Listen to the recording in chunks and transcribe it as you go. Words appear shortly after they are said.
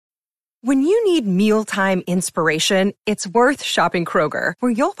When you need mealtime inspiration, it's worth shopping Kroger,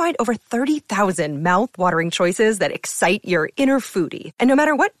 where you'll find over 30,000 mouth-watering choices that excite your inner foodie. And no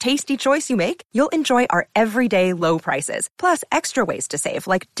matter what tasty choice you make, you'll enjoy our everyday low prices, plus extra ways to save,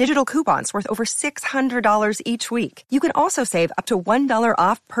 like digital coupons worth over $600 each week. You can also save up to $1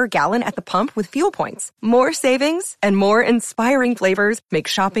 off per gallon at the pump with fuel points. More savings and more inspiring flavors make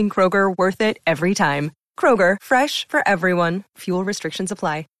shopping Kroger worth it every time. Kroger, fresh for everyone. Fuel restrictions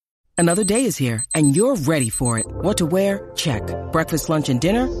apply. Another day is here, and you're ready for it. What to wear? Check. Breakfast, lunch, and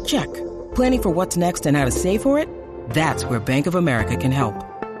dinner? Check. Planning for what's next and how to save for it? That's where Bank of America can help.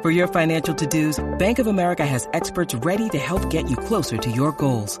 For your financial to-dos, Bank of America has experts ready to help get you closer to your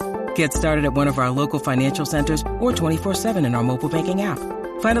goals. Get started at one of our local financial centers or 24/7 in our mobile banking app.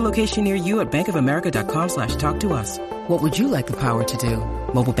 Find a location near you at bankofamerica.com/talktous. What would you like the power to do?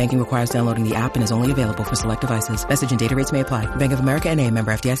 Mobile banking requires downloading the app and is only available for select devices. Message and data rates may apply. Bank of America N.A.,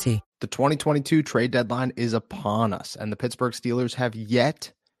 member FDIC. The 2022 trade deadline is upon us, and the Pittsburgh Steelers have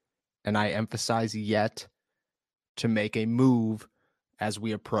yet, and I emphasize yet, to make a move as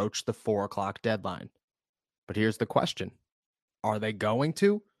we approach the 4 o'clock deadline. But here's the question. Are they going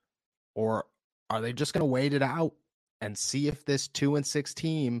to, or are they just going to wait it out and see if this 2-6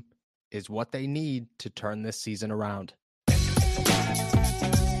 team is what they need to turn this season around?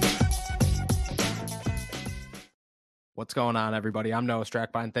 What's going on, everybody? I'm Noah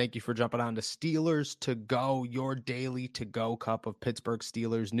Strackbine. Thank you for jumping on to Steelers to Go, your daily to-go cup of Pittsburgh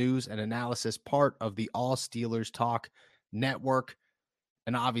Steelers news and analysis, part of the All Steelers Talk network.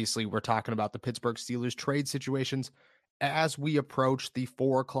 And obviously, we're talking about the Pittsburgh Steelers trade situations as we approach the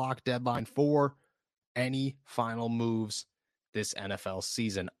 4 o'clock deadline for any final moves this NFL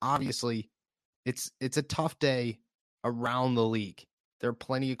season. Obviously, it's a tough day around the league. There are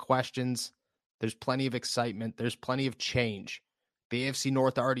plenty of questions. There's plenty of excitement. There's plenty of change. The AFC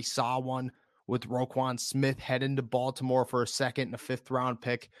North already saw one with Roquan Smith heading to Baltimore for a second and a fifth-round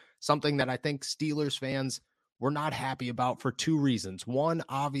pick, something that I think Steelers fans were not happy about for two reasons. One,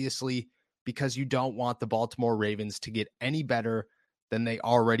 obviously, because you don't want the Baltimore Ravens to get any better than they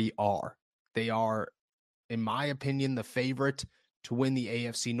already are. They are, in my opinion, the favorite to win the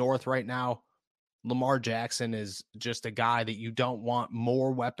AFC North right now. Lamar Jackson is just a guy that you don't want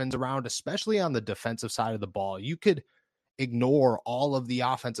more weapons around, especially on the defensive side of the ball. You could ignore all of the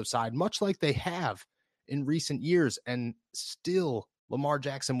offensive side, much like they have in recent years, and still Lamar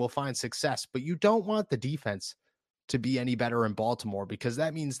Jackson will find success. But you don't want the defense to be any better in Baltimore, because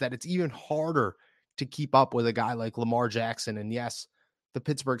that means that it's even harder to keep up with a guy like Lamar Jackson. And yes, the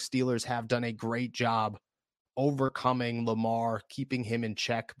Pittsburgh Steelers have done a great job overcoming Lamar, keeping him in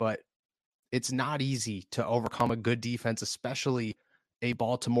check, but it's not easy to overcome a good defense, especially a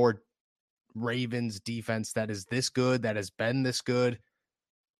Baltimore Ravens defense that is this good, that has been this good,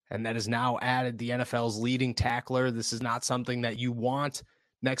 and that has now added the NFL's leading tackler. This is not something that you want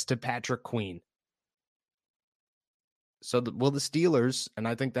next to Patrick Queen. So will the Steelers, and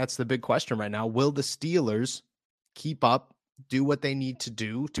I think that's the big question right now, will the Steelers keep up, do what they need to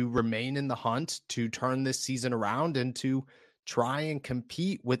do to remain in the hunt, to turn this season around, and to try and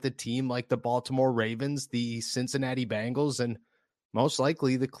compete with a team like the Baltimore Ravens, the Cincinnati Bengals, and most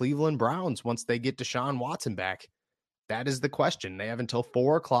likely the Cleveland Browns once they get Deshaun Watson back? That is the question. They have until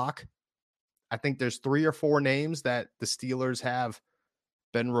 4 o'clock. I think there's 3 or 4 names that the Steelers have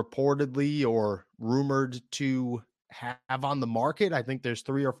been reportedly or rumored to have on the market. I think there's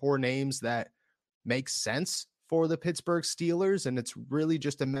 3 or 4 names that make sense for the Pittsburgh Steelers, and it's really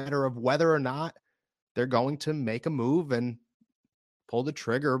just a matter of whether or not they're going to make a move and pull the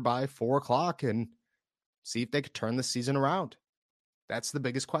trigger by 4 o'clock and see if they could turn the season around. That's the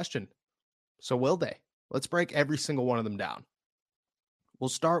biggest question. So will they? Let's break every single one of them down. We'll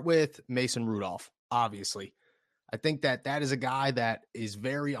start with Mason Rudolph, obviously. I think that is a guy that is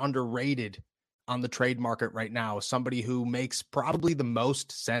very underrated on the trade market right now, somebody who makes probably the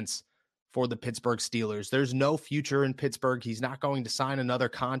most sense for the Pittsburgh Steelers. There's no future in Pittsburgh. He's not going to sign another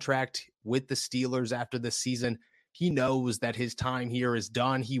contract with the Steelers after this season. He knows that his time here is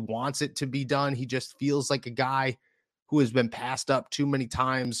done. He wants it to be done. He just feels like a guy who has been passed up too many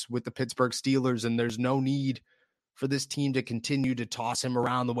times with the Pittsburgh Steelers, and there's no need for this team to continue to toss him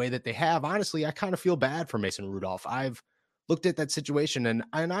around the way that they have. Honestly, I kind of feel bad for Mason Rudolph. I've looked at that situation, and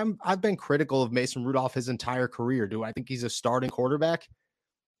I've been critical of Mason Rudolph his entire career. Do I think he's a starting quarterback?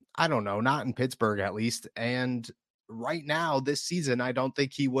 I don't know, not in Pittsburgh at least. And right now, this season, I don't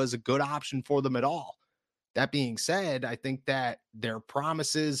think he was a good option for them at all. That being said, I think that their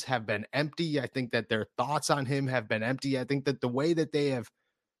promises have been empty. I think that their thoughts on him have been empty. I think that the way that they have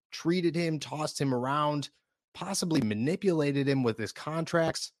treated him, tossed him around, possibly manipulated him with his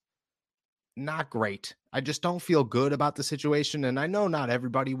contracts, not great. I just don't feel good about the situation. And I know not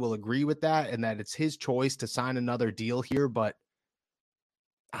everybody will agree with that and that it's his choice to sign another deal here, but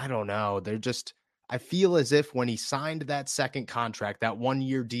I don't know. I feel as if when he signed that second contract, that 1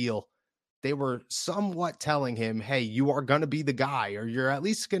 year deal, they were somewhat telling him, hey, you are going to be the guy, or you're at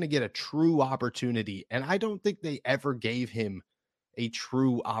least going to get a true opportunity. And I don't think they ever gave him a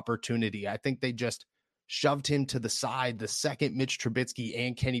true opportunity. I think they just shoved him to the side the second Mitch Trubisky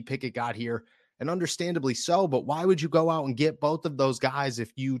and Kenny Pickett got here, and understandably so. But why would you go out and get both of those guys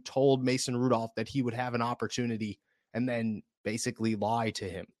if you told Mason Rudolph that he would have an opportunity and then basically lie to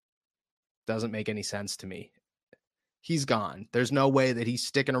him? Doesn't make any sense to me. He's gone. There's no way that he's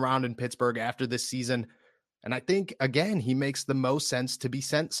sticking around in Pittsburgh after this season. And I think, again, he makes the most sense to be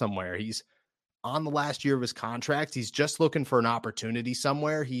sent somewhere. He's on the last year of his contract. He's just looking for an opportunity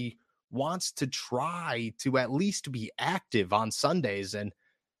somewhere. He wants to try to at least be active on Sundays. And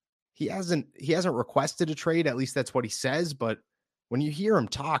he hasn't requested a trade. At least that's what he says. But when you hear him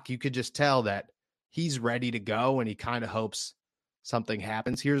talk, you could just tell that he's ready to go and he kind of hopes something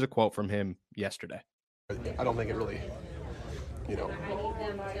happens. Here's a quote from him yesterday. I don't think it really,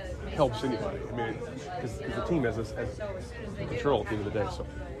 helps anybody. I mean, because the team has control at the end of the day. So,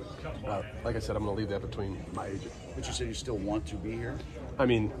 like I said, I'm going to leave that between my agent. But you said you still want to be here? I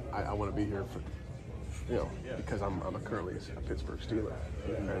mean, I want to be here for, because I'm currently a Pittsburgh Steeler.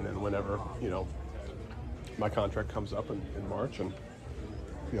 And then whenever, my contract comes up in March, and,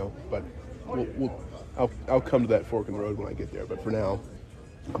 but I'll come to that fork in the road when I get there. But for now,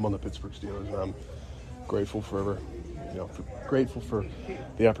 I'm on the Pittsburgh Steelers, and I'm grateful for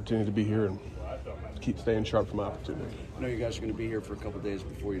the opportunity to be here and keep staying sharp for my opportunity. I know you guys are going to be here for a couple of days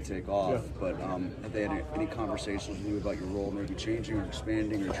before you take off, but have they had any conversations with you about your role, maybe changing or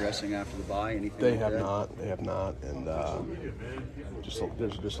expanding or dressing after the bye? Anything? They have not, and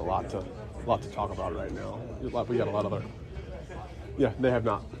there's just a lot to talk about right now. We got a lot of they have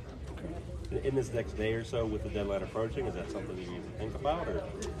not. In this next day or so with the deadline approaching, is that something you think about? Or?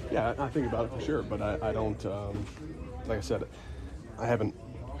 Yeah, I think about it for sure, but I don't, like I said, I haven't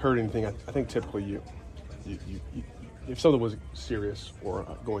heard anything. I think typically you if something was serious or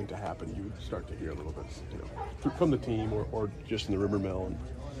going to happen, you would start to hear a little bit, from the team or just in the rumor mill. And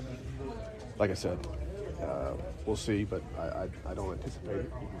like I said, we'll see, but I don't anticipate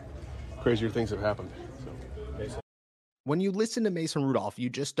it. Crazier things have happened. So. When you listen to Mason Rudolph, you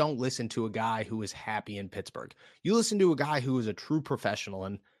just don't listen to a guy who is happy in Pittsburgh. You listen to a guy who is a true professional.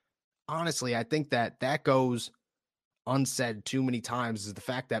 And honestly, I think that goes unsaid too many times, is the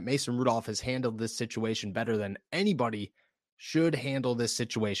fact that Mason Rudolph has handled this situation better than anybody should handle this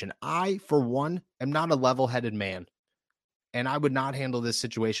situation. I, for one, am not a level-headed man, and I would not handle this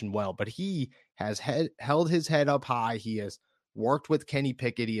situation well, but he has held his head up high. He has worked with Kenny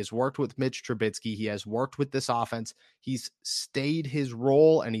Pickett. He has worked with Mitch Trubisky. He has worked with this offense. He's stayed his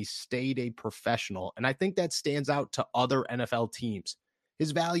role, and he's stayed a professional. And I think that stands out to other NFL teams.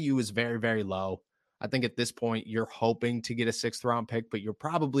 His value is very, very low. I think at this point, you're hoping to get a 6th-round pick, but you're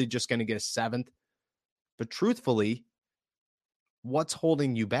probably just going to get a 7th. But truthfully, what's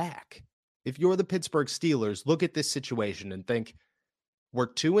holding you back? If you're the Pittsburgh Steelers, look at this situation and think,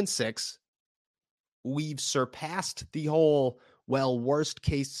 we're 2-6. We've surpassed the whole, worst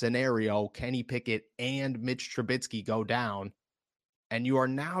case scenario, Kenny Pickett and Mitch Trubisky go down. And you are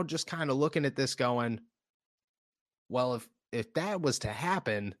now just kind of looking at this going, well, if that was to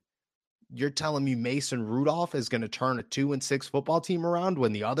happen, you're telling me Mason Rudolph is going to turn a 2-6 football team around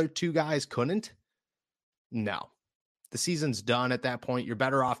when the other two guys couldn't? No. The season's done at that point. You're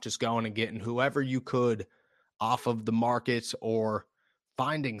better off just going and getting whoever you could off of the market or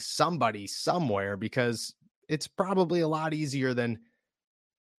finding somebody somewhere, because it's probably a lot easier than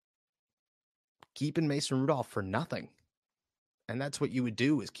keeping Mason Rudolph for nothing. And that's what you would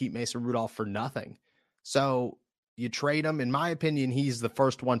do, is keep Mason Rudolph for nothing. So you trade him. In my opinion, he's the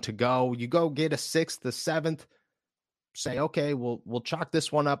first one to go. You go get a 6th, the 7th, say, okay, we'll chalk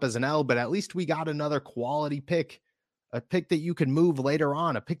this one up as an L, but at least we got another quality pick, a pick that you can move later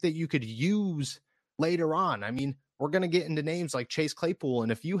on, a pick that you could use later on. I mean, we're going to get into names like Chase Claypool,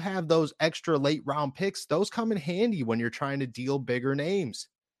 and if you have those extra late round picks, those come in handy when you're trying to deal bigger names.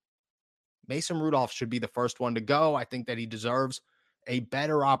 Mason Rudolph should be the first one to go. I think that he deserves a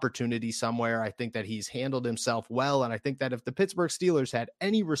better opportunity somewhere. I think that he's handled himself well, and I think that if the Pittsburgh Steelers had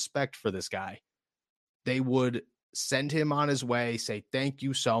any respect for this guy, they would send him on his way, say, thank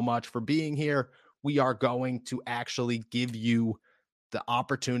you so much for being here. We are going to actually give you the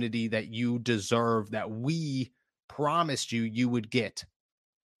opportunity that you deserve, that we promised you would get,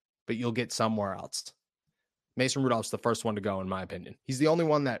 but you'll get somewhere else. Mason Rudolph's the first one to go, in my opinion. He's the only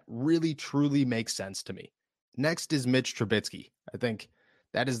one that really, truly makes sense to me. Next is Mitch Trubisky. I think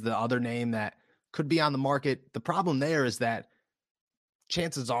that is the other name that could be on the market. The problem there is that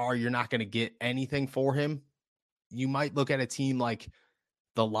chances are you're not going to get anything for him. You might look at a team like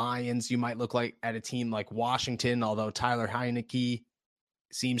the Lions. You might look at a team like Washington, although Tyler Heineke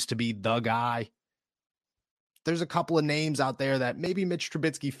seems to be the guy. There's a couple of names out there that maybe Mitch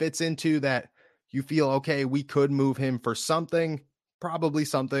Trubisky fits into that you feel, okay, we could move him for something, probably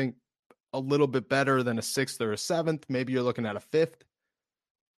something a little bit better than a 6th or a 7th. Maybe you're looking at a 5th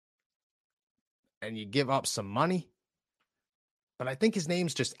and you give up some money. But I think his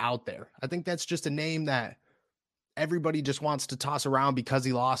name's just out there. I think that's just a name that everybody just wants to toss around because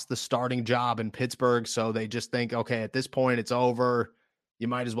he lost the starting job in Pittsburgh. So they just think, okay, at this point it's over. You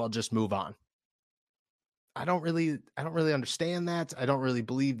might as well just move on. I don't really understand that. I don't really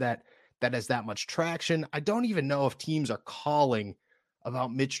believe that has that much traction. I don't even know if teams are calling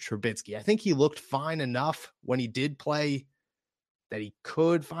about Mitch Trubisky. I think he looked fine enough when he did play that he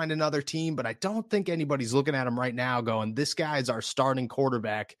could find another team, but I don't think anybody's looking at him right now going, this guy's our starting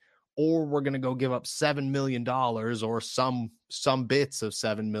quarterback, or we're going to go give up $7 million or some bits of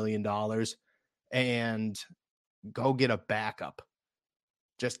 $7 million and go get a backup.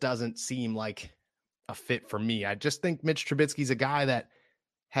 Just doesn't seem like a fit for me. I just think Mitch Trubisky's a guy that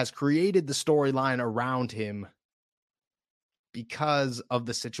has created the storyline around him because of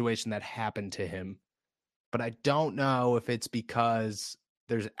the situation that happened to him. But I don't know if it's because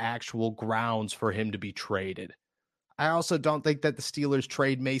there's actual grounds for him to be traded. I also don't think that the Steelers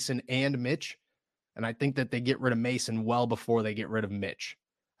trade Mason and Mitch, and I think that they get rid of Mason well before they get rid of Mitch.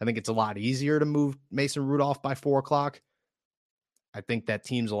 I think it's a lot easier to move Mason Rudolph by 4 o'clock. I think that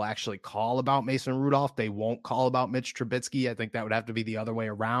teams will actually call about Mason Rudolph. They won't call about Mitch Trubisky. I think that would have to be the other way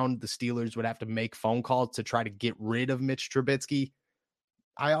around. The Steelers would have to make phone calls to try to get rid of Mitch Trubisky.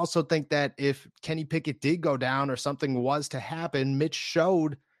 I also think that if Kenny Pickett did go down or something was to happen, Mitch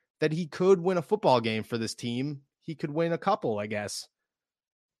showed that he could win a football game for this team. He could win a couple, I guess.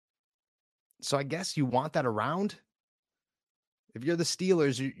 So I guess you want that around. If you're the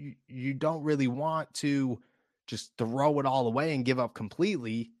Steelers, you don't really want to just throw it all away and give up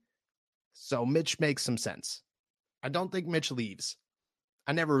completely. So Mitch makes some sense. I don't think Mitch leaves.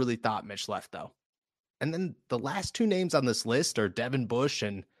 I never really thought Mitch left, though. And then the last 2 names on this list are Devin Bush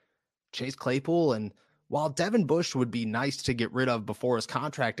and Chase Claypool. And while Devin Bush would be nice to get rid of before his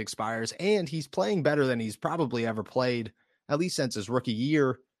contract expires, and he's playing better than he's probably ever played, at least since his rookie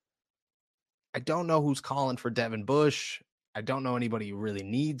year, I don't know who's calling for Devin Bush. I don't know anybody who really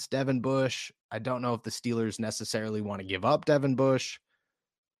needs Devin Bush. I don't know if the Steelers necessarily want to give up Devin Bush.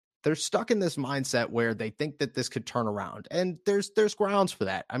 They're stuck in this mindset where they think that this could turn around. And there's grounds for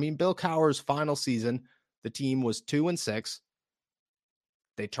that. I mean, Bill Cowher's final season, the team was 2-6.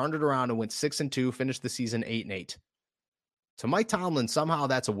 They turned it around and went 6-2, finished the season 8-8. To Mike Tomlin, somehow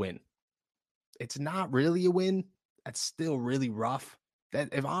that's a win. It's not really a win. That's still really rough.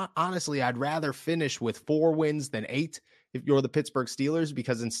 Honestly, I'd rather finish with 4 wins than 8 if you're the Pittsburgh Steelers,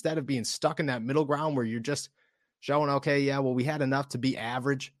 because instead of being stuck in that middle ground where you're just showing, okay, yeah, well, we had enough to be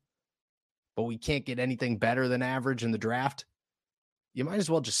average, but we can't get anything better than average in the draft, you might as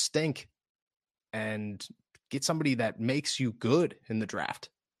well just stink and get somebody that makes you good in the draft,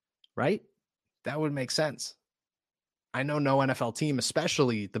 right? That would make sense. I know no NFL team,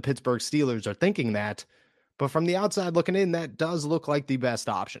 especially the Pittsburgh Steelers, are thinking that, but from the outside looking in, that does look like the best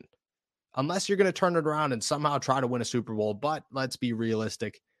option. Unless you're going to turn it around and somehow try to win a Super Bowl. But let's be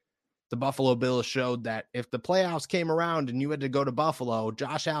realistic. The Buffalo Bills showed that if the playoffs came around and you had to go to Buffalo,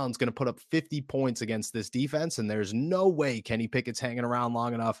 Josh Allen's going to put up 50 points against this defense, and there's no way Kenny Pickett's hanging around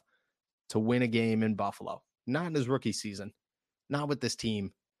long enough to win a game in Buffalo. Not in his rookie season. Not with this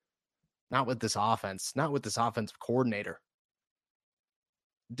team. Not with this offense. Not with this offensive coordinator.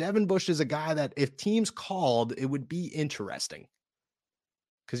 Devin Bush is a guy that if teams called, it would be interesting.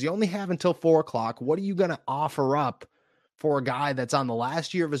 Because you only have until 4 o'clock. What are you going to offer up for a guy that's on the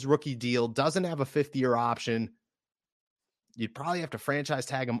last year of his rookie deal, doesn't have a 5th-year option? You'd probably have to franchise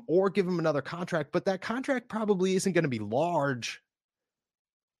tag him or give him another contract, but that contract probably isn't going to be large.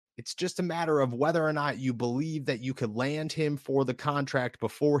 It's just a matter of whether or not you believe that you could land him for the contract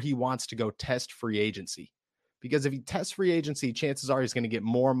before he wants to go test free agency. Because if he tests free agency, chances are he's going to get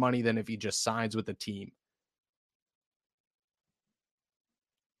more money than if he just signs with the team.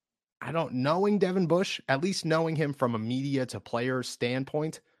 Knowing Devin Bush, at least knowing him from a media to player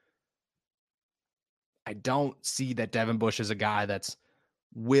standpoint, I don't see that Devin Bush is a guy that's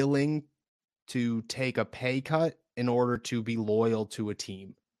willing to take a pay cut in order to be loyal to a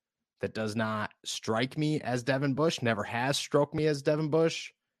team. that does not strike me as Devin Bush, never has struck me as Devin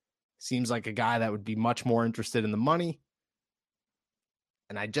Bush. Seems like a guy that would be much more interested in the money.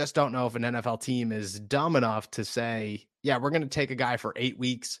 And I just don't know if an NFL team is dumb enough to say, yeah, we're going to take a guy for 8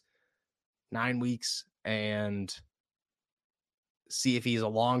 weeks, 9 weeks, and see if he's a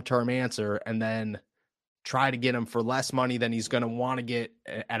long-term answer, and then try to get him for less money than he's going to want to get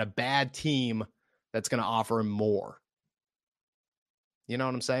at a bad team that's going to offer him more. You know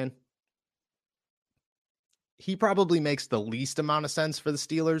what I'm saying? He probably makes the least amount of sense for the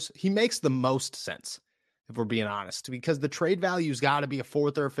Steelers. He makes the most sense, if we're being honest, because the trade value's got to be a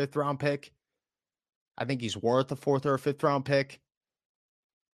 4th or a 5th round pick. I think he's worth a 4th or a 5th round pick.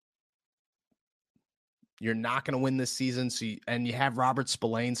 You're not going to win this season, and you have Robert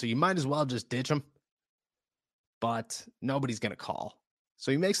Spillane, so you might as well just ditch him. But nobody's going to call.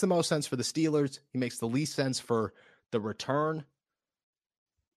 So he makes the most sense for the Steelers. He makes the least sense for the return.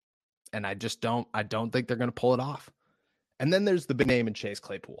 And I don't think they're going to pull it off. And then there's the big name in Chase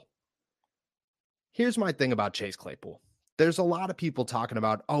Claypool. Here's my thing about Chase Claypool. There's a lot of people talking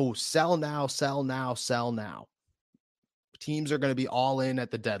about, oh, sell now, sell now, sell now. Teams are going to be all in at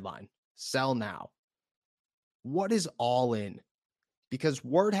the deadline. Sell now. What is all in? Because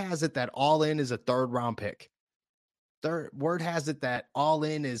word has it that all in is a 3rd round pick. Word has it that all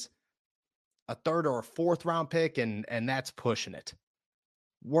in is a 3rd or a 4th round pick, and that's pushing it.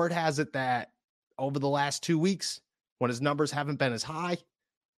 Word has it that over the last 2 weeks, when his numbers haven't been as high,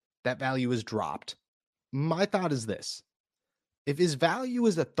 that value has dropped. My thought is this. If his value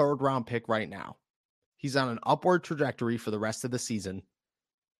is a 3rd round pick right now, he's on an upward trajectory for the rest of the season.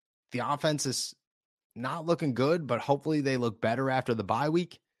 The offense is not looking good, but hopefully they look better after the bye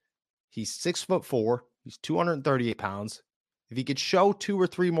week. He's 6'4". He's 238 pounds. If he could show 2 or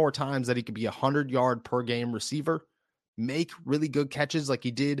 3 more times that he could be a 100-yard per game receiver, make really good catches like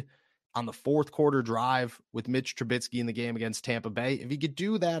he did on the 4th quarter drive with Mitch Trubisky in the game against Tampa Bay, if he could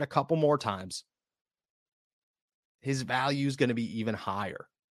do that a couple more times, his value is going to be even higher.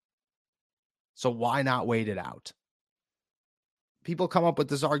 So why not wait it out? People come up with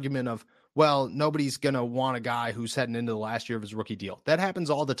this argument of, well, nobody's going to want a guy who's heading into the last year of his rookie deal. That happens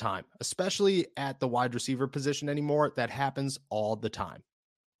all the time, especially at the wide receiver position anymore. That happens all the time.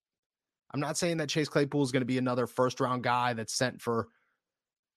 I'm not saying that Chase Claypool is going to be another 1st round guy that's sent for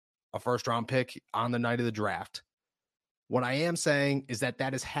a 1st round pick on the night of the draft. What I am saying is that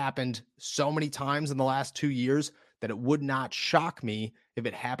has happened so many times in the last 2 years that it would not shock me if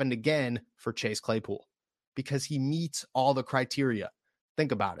it happened again for Chase Claypool, because he meets all the criteria.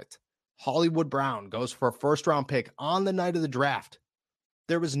 Think about it. Hollywood Brown goes for a 1st round pick on the night of the draft.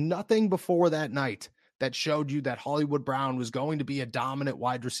 There was nothing before that night that showed you that Hollywood Brown was going to be a dominant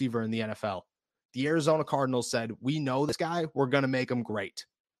wide receiver in the NFL. The Arizona Cardinals said, we know this guy, we're going to make him great.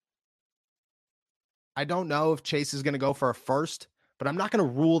 I don't know if Chase is going to go for a 1st, but I'm not going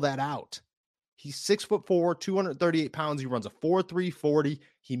to rule that out. He's 6'4", 238 pounds. He runs a 4.3 40.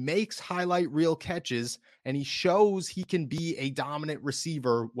 He makes highlight reel catches, and he shows he can be a dominant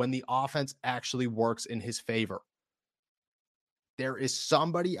receiver when the offense actually works in his favor. There is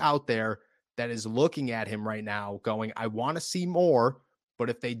somebody out there that is looking at him right now going, I want to see more, but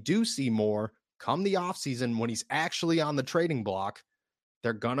if they do see more, come the offseason when he's actually on the trading block,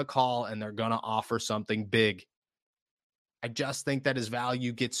 they're going to call and they're going to offer something big. I just think that his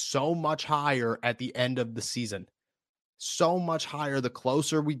value gets so much higher at the end of the season. So much higher the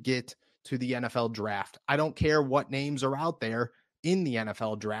closer we get to the NFL draft. I don't care what names are out there in the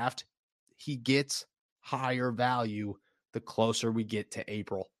NFL draft. He gets higher value the closer we get to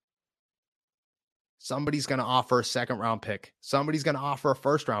April. Somebody's going to offer a 2nd round pick. Somebody's going to offer a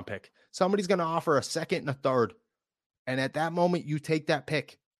 1st round pick. Somebody's going to offer a 2nd and a 3rd. And at that moment, you take that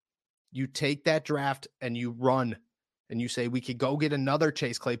pick. You take that draft and you run. And you say, we could go get another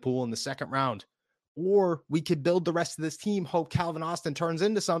Chase Claypool in the 2nd round. Or we could build the rest of this team, hope Calvin Austin turns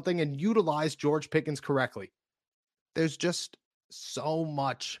into something, and utilize George Pickens correctly. There's just so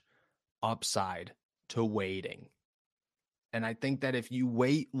much upside to waiting. And I think that if you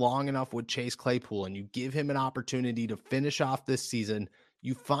wait long enough with Chase Claypool and you give him an opportunity to finish off this season,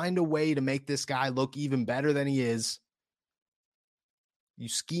 you find a way to make this guy look even better than he is. You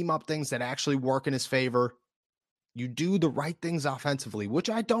scheme up things that actually work in his favor. You do the right things offensively, which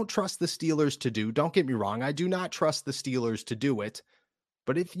I don't trust the Steelers to do. Don't get me wrong. I do not trust the Steelers to do it.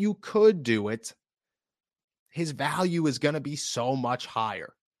 But if you could do it, his value is going to be so much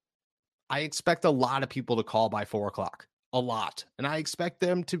higher. I expect a lot of people to call by 4 o'clock. A lot. And I expect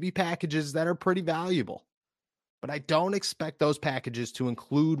them to be packages that are pretty valuable. But I don't expect those packages to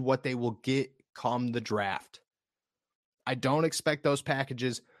include what they will get come the draft. I don't expect those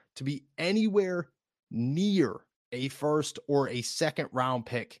packages to be anywhere near a first or a second round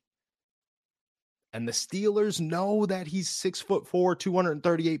pick. And the Steelers know that he's 6'4",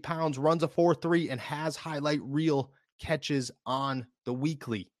 238 pounds, runs a 4.3, and has highlight reel catches on the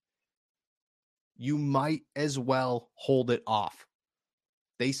weekly. You might as well hold it off.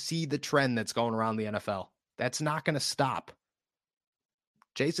 They see the trend that's going around the NFL. That's not going to stop.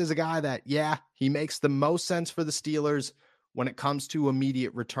 Chase is a guy that, yeah, he makes the most sense for the Steelers when it comes to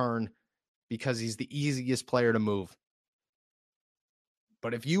immediate return because he's the easiest player to move.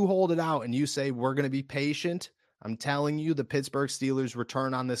 But if you hold it out and you say, we're going to be patient, I'm telling you the Pittsburgh Steelers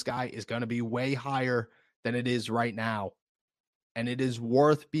return on this guy is going to be way higher than it is right now. And it is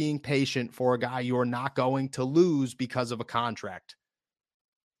worth being patient for a guy you're not going to lose because of a contract.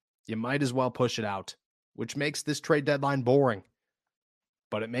 You might as well push it out, which makes this trade deadline boring.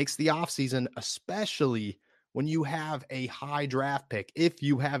 But it makes the offseason, especially when you have a high draft pick, if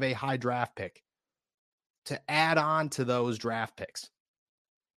you have a high draft pick, to add on to those draft picks.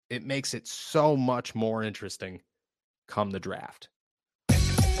 It makes it so much more interesting come the draft.